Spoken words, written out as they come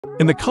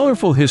In the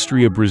colorful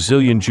history of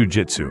Brazilian Jiu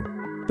Jitsu,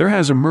 there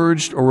has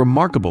emerged a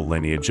remarkable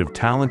lineage of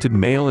talented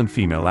male and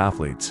female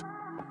athletes.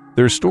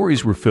 Their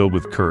stories were filled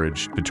with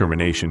courage,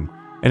 determination,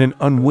 and an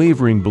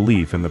unwavering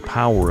belief in the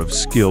power of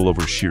skill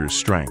over sheer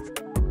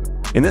strength.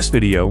 In this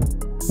video,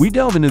 we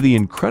delve into the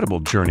incredible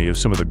journey of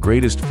some of the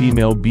greatest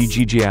female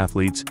BJJ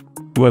athletes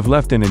who have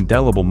left an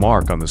indelible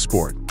mark on the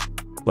sport.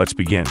 Let's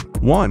begin.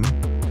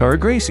 1. Kara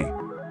Gracie.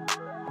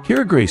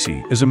 Kara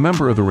Gracie is a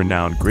member of the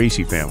renowned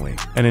Gracie family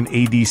and an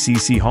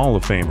ADCC Hall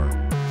of Famer.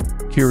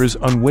 Kara's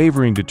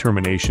unwavering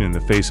determination in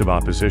the face of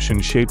opposition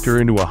shaped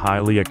her into a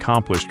highly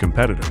accomplished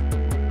competitor.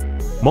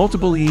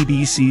 Multiple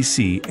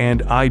ADCC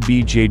and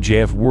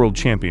IBJJF World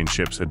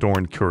Championships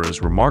adorned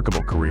Kara's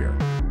remarkable career,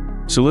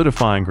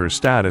 solidifying her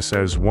status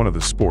as one of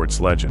the sport's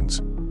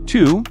legends.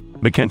 2.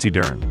 Mackenzie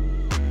Dern.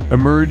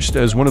 Emerged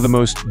as one of the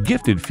most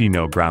gifted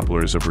female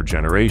grapplers of her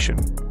generation,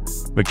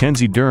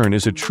 Mackenzie Dern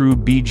is a true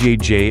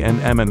BJJ and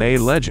MMA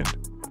legend.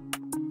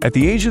 At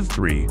the age of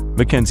 3,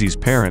 Mackenzie's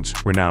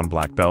parents, renowned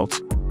black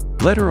belts,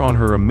 led her on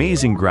her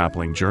amazing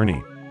grappling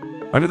journey.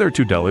 Under their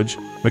tutelage,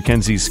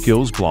 Mackenzie's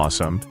skills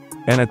blossomed,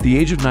 and at the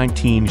age of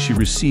 19, she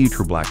received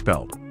her black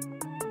belt.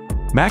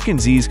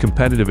 Mackenzie's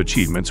competitive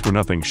achievements were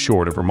nothing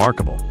short of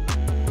remarkable.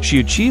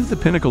 She achieved the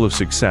pinnacle of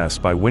success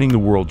by winning the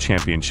world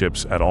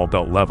championships at all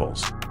belt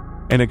levels,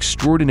 an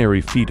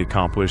extraordinary feat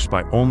accomplished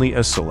by only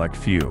a select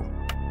few.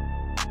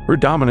 Her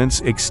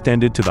dominance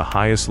extended to the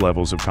highest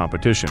levels of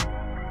competition,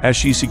 as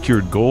she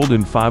secured gold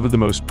in 5 of the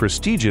most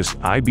prestigious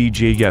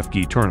IBJJF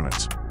gi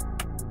tournaments.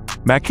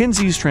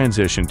 Mackenzie's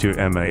transition to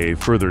MMA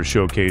further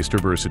showcased her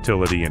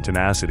versatility and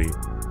tenacity,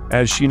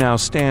 as she now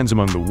stands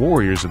among the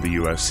warriors of the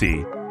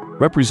UFC,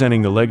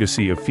 representing the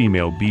legacy of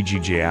female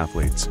BJJ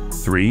athletes.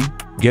 3.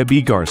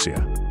 Gabi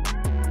Garcia.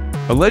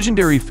 A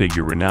legendary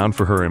figure renowned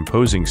for her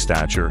imposing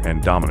stature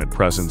and dominant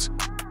presence,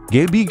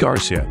 Gabi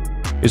Garcia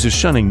is a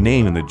shunning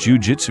name in the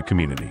Jiu-Jitsu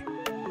community.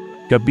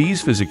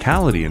 Gabi's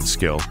physicality and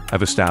skill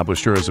have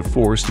established her as a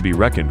force to be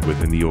reckoned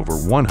with in the over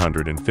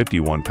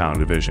 151-pound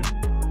division.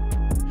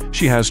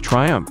 She has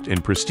triumphed in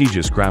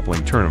prestigious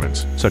grappling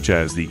tournaments such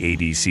as the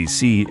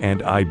ADCC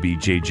and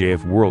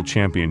IBJJF World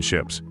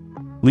Championships,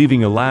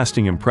 leaving a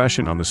lasting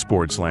impression on the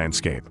sports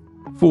landscape.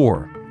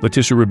 4.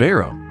 Leticia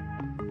Ribeiro.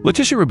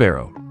 Leticia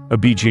Ribeiro, a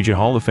BJJ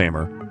Hall of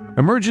Famer,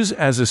 emerges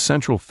as a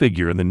central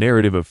figure in the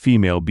narrative of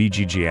female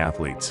BJJ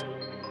athletes.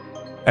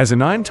 As a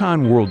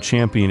 9-time world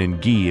champion in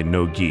gi and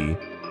no gi,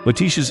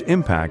 Leticia's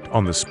impact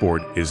on the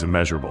sport is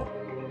immeasurable.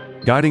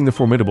 Guiding the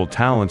formidable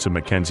talents of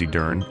Mackenzie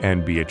Dern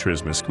and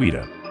Beatriz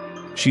Mesquita,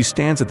 she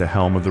stands at the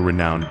helm of the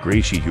renowned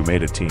Gracie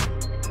Humeda team.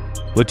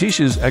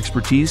 Leticia's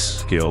expertise,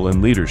 skill,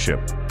 and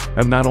leadership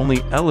have not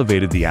only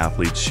elevated the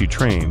athletes she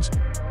trains,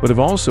 but have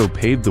also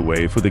paved the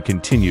way for the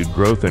continued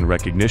growth and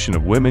recognition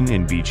of women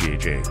in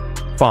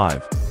BJJ.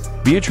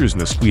 5. Beatriz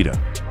Mesquita.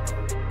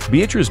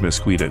 Beatriz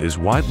Mesquita is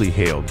widely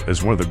hailed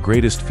as one of the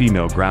greatest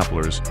female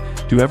grapplers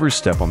to ever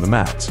step on the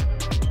mats.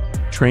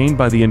 Trained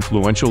by the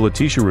influential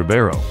Leticia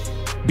Ribeiro,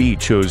 Bea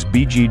chose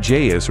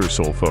BJJ as her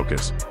sole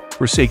focus,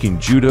 forsaking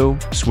judo,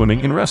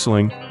 swimming, and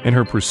wrestling in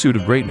her pursuit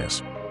of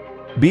greatness.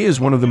 Bea is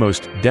one of the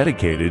most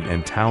dedicated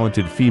and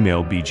talented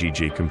female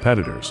BJJ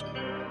competitors.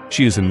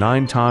 She is a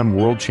 9-time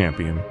world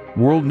champion,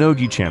 world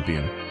no-gi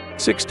champion,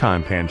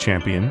 6-time Pan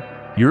champion,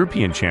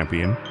 European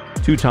champion,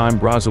 2-time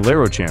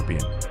Brasileiro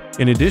champion,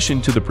 in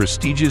addition to the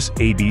prestigious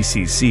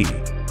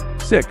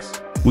ADCC.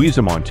 6.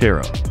 Luisa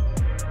Montero.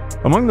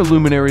 Among the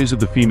luminaries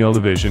of the female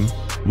division,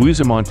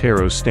 Luisa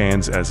Montero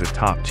stands as a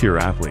top-tier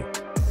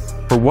athlete.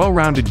 Her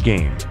well-rounded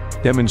game,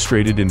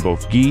 demonstrated in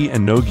both gi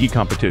and no-gi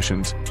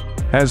competitions,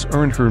 has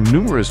earned her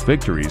numerous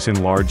victories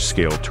in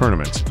large-scale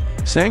tournaments,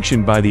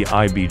 sanctioned by the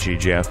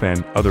IBJJF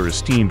and other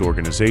esteemed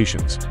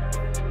organizations.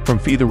 From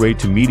featherweight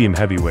to medium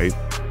heavyweight,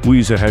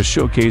 Luisa has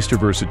showcased her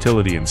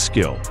versatility and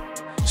skill,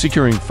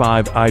 securing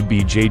 5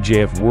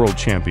 IBJJF World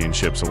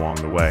Championships along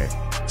the way.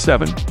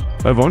 7.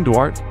 Yvonne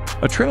Duarte,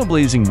 a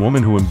trailblazing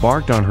woman who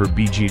embarked on her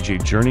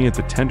BJJ journey at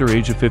the tender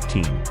age of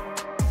 15.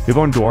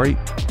 Yvonne Duarte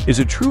is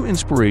a true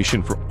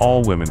inspiration for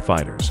all women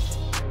fighters.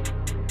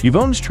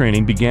 Yvonne's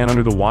training began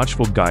under the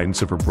watchful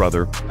guidance of her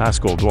brother,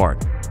 Pascal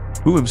Duarte,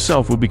 who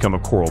himself would become a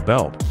coral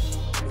belt.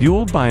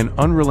 Fueled by an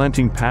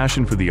unrelenting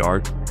passion for the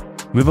art,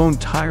 Yvonne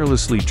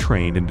tirelessly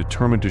trained and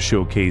determined to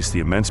showcase the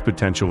immense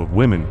potential of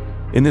women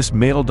in this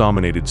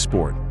male-dominated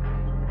sport.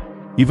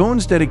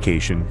 Yvonne's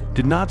dedication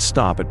did not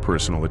stop at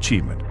personal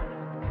achievement.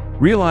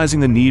 Realizing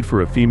the need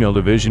for a female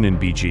division in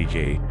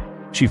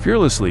BJJ, she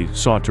fearlessly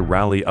sought to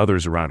rally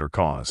others around her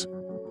cause.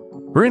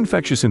 Her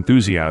infectious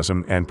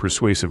enthusiasm and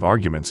persuasive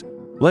arguments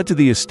led to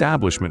the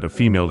establishment of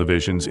female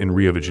divisions in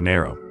Rio de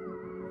Janeiro,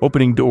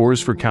 opening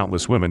doors for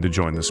countless women to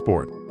join the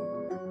sport.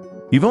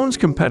 Yvonne's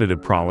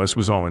competitive prowess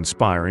was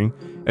awe-inspiring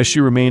as she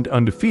remained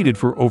undefeated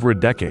for over a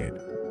decade,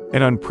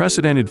 an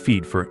unprecedented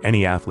feat for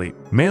any athlete,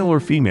 male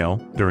or female,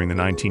 during the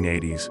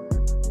 1980s.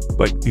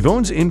 But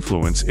Yvonne's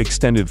influence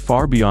extended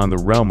far beyond the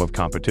realm of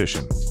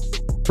competition.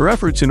 Her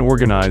efforts in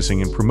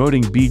organizing and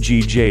promoting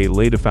BJJ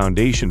laid a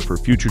foundation for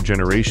future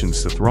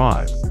generations to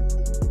thrive.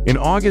 In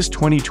August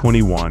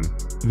 2021,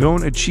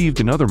 Dern achieved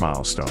another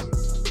milestone,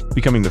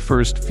 becoming the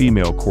first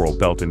female coral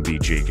belt in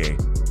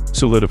BJJ,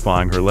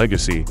 solidifying her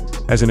legacy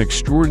as an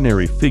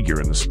extraordinary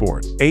figure in the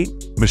sport. 8.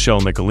 Michelle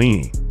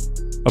Nicolini.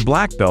 A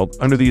black belt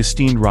under the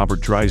esteemed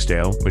Robert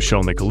Drysdale,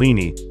 Michelle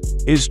Nicolini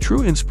is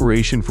true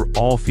inspiration for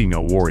all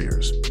female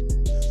warriors.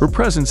 Her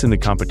presence in the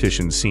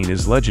competition scene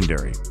is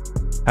legendary,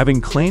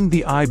 having claimed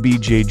the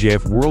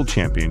IBJJF World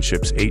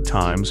Championships 8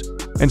 times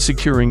and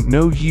securing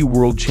No Yi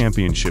World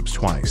Championships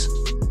twice.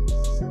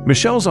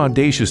 Michelle's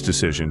audacious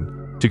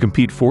decision to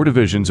compete 4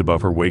 divisions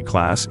above her weight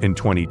class in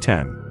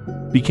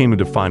 2010 became a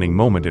defining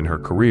moment in her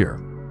career.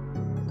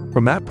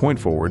 From that point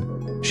forward,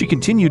 she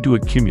continued to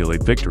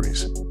accumulate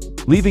victories,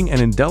 leaving an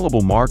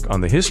indelible mark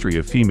on the history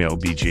of female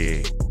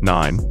BJJ.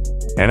 9.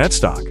 Annette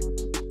Stock.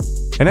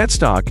 Annette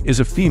Stock is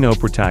a female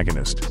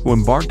protagonist who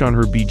embarked on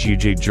her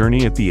BJJ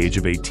journey at the age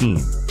of 18.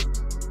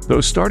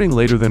 Though starting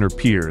later than her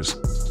peers,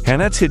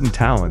 Annette's hidden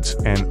talents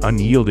and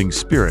unyielding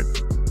spirit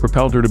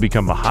propelled her to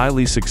become a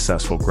highly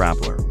successful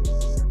grappler.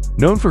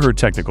 Known for her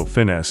technical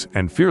finesse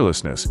and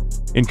fearlessness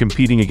in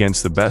competing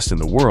against the best in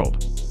the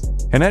world,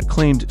 Annette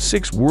claimed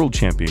 6 world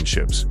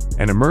championships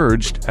and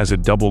emerged as a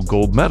double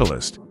gold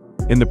medalist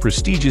in the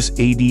prestigious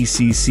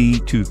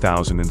ADCC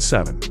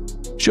 2007,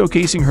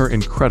 showcasing her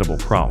incredible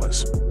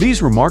prowess.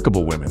 These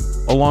remarkable women,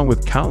 along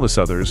with countless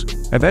others,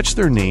 have etched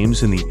their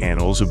names in the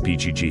annals of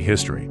BJJ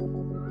history.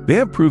 They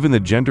have proven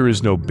that gender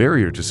is no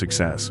barrier to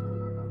success,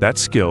 that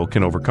skill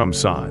can overcome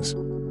size,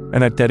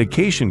 and that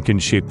dedication can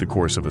shape the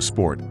course of a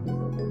sport.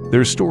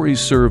 Their stories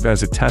serve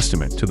as a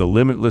testament to the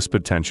limitless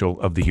potential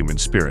of the human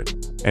spirit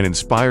and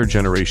inspire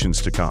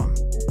generations to come.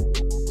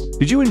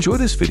 Did you enjoy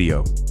this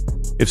video?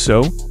 If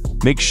so,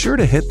 make sure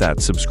to hit that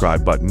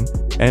subscribe button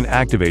and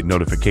activate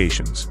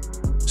notifications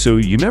so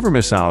you never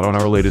miss out on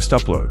our latest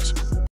uploads.